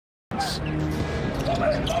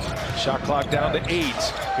Shot clock down to 8.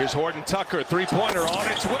 Here's Horton Tucker, three-pointer on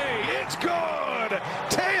its way. It's good!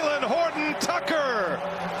 Talen Horton Tucker!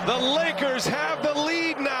 The Lakers have the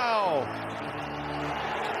lead now.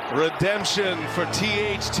 Redemption for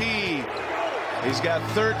THT. He's got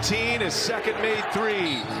 13, his second made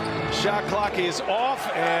 3. Shot clock is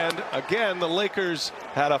off, and again, the Lakers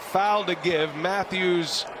had a foul to give.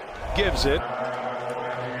 Matthews gives it.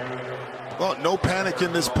 Well, no panic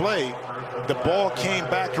in this play. The ball came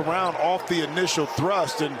back around off the initial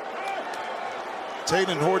thrust, and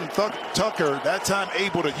Talen Horton Tucker, that time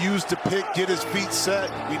able to use the pick, get his feet set.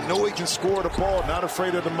 We know he can score the ball, not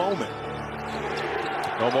afraid of the moment.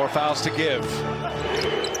 No more fouls to give.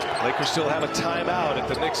 Lakers still have a timeout if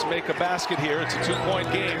the Knicks make a basket here. It's a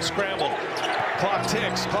 2-point game. Scramble. Clock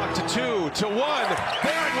ticks. Clock to 2, to 1.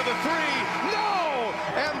 Barrett with a 3. No!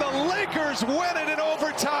 And the Lakers win it in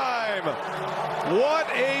overtime. What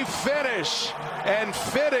a finish. And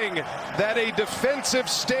fitting that a defensive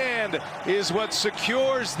stand is what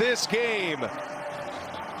secures this game.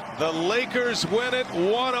 The Lakers win it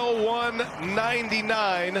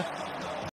 101-99.